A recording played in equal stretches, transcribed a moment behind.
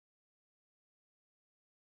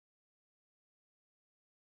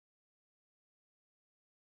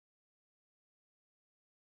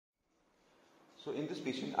So in this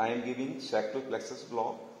patient, I am giving sacral plexus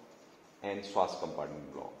block and Psoas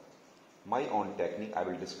compartment block. My own technique, I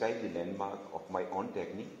will describe the landmark of my own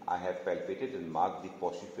technique. I have palpated and marked the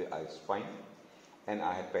posterior spine, and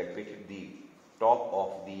I have palpated the top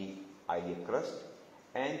of the iliac crust,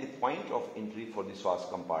 and the point of entry for the Psoas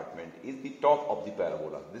compartment is the top of the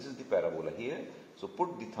parabola. This is the parabola here. So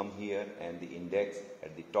put the thumb here and the index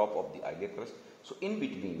at the top of the iliac crust. So in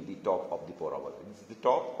between the top of the parabola, this is the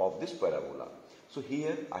top of this parabola. So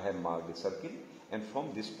here I have marked the circle, and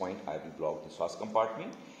from this point I will block the Psoas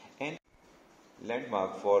compartment. And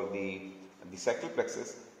landmark for the sacral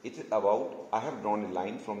plexus, it is about, I have drawn a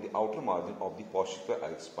line from the outer margin of the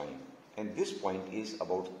posterior spine, and this point is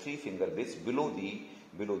about 3 finger widths below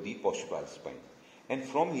the posterior spine. And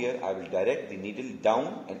from here I will direct the needle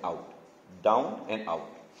down and out, down and out.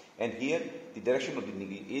 And here the direction of the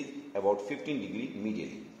needle is about 15 degree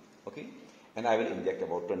medially. Okay, and I will inject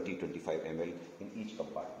about 20-25 ml in each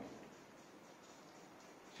compartment.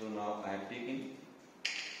 So now I am taking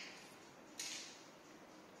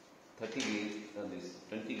 30 gauge, this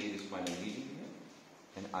 20 gauge spinal leading here,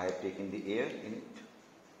 and I have taken the air in it.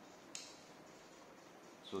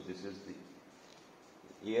 So this is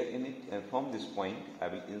the air in it, and from this point I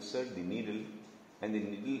will insert the needle, and the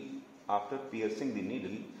needle, after piercing the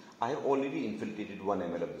needle, I have already infiltrated 1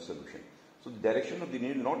 ml of the solution. So the direction of the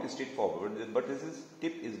needle not straight forward, but this is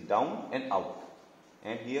tip is down and out.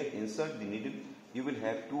 And here insert the needle, you will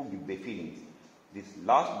have 2 Gupta feelings. This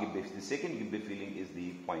last Gupta, the second Gupta feeling is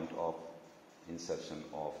the point of insertion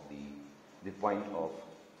of the point of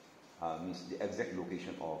means the exact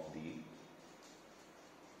location of the.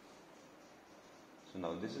 So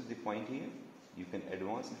now this is the point here. You can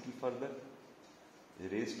advance a little further,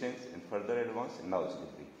 resistance, and further advance, and now it's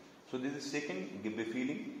Gupta. So this is second Gupta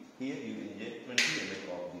feeling. Here you inject 20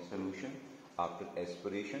 ml of the solution after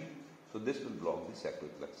aspiration. So this will block the sacral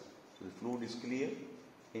plexus. So the fluid is clear.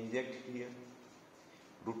 Inject here.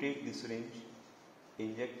 Rotate the syringe.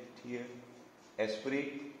 Inject here.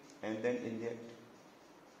 Aspirate and then inject.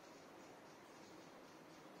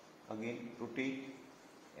 Again rotate,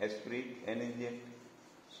 aspirate and inject.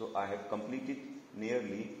 So I have completed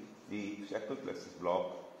nearly the sacral plexus block.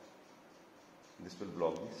 This will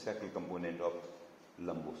block the sacral component of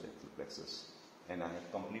lumbosacral plexus, and I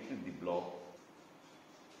have completed the block.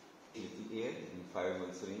 Is the air in 5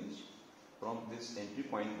 ml syringe. From this entry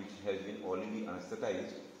point, which has been already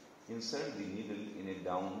anesthetized, insert the needle in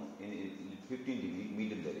a 15 degree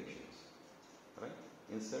medial directions. Right?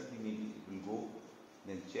 Insert the needle, it will go.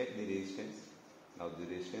 Then check the resistance. Now the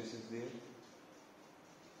resistance is there.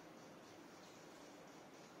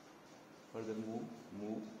 Further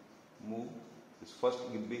move. This first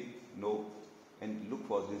Gupta, no, and look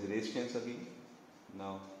for this resistance again.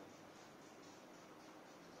 Now,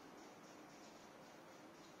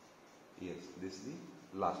 yes, this is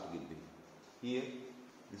the last Gupta. Here,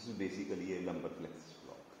 this is basically a lumbar plexus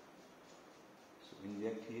block. So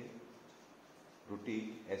inject here,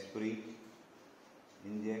 rotate, aspirate,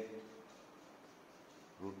 inject,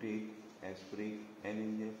 rotate, aspirate and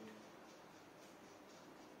inject.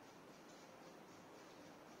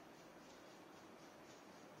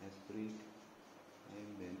 Aspirate and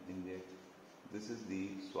then inject. This is the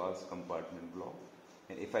Psoas compartment block,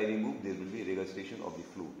 and if I remove, there will be regurgitation of the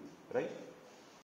fluid, right?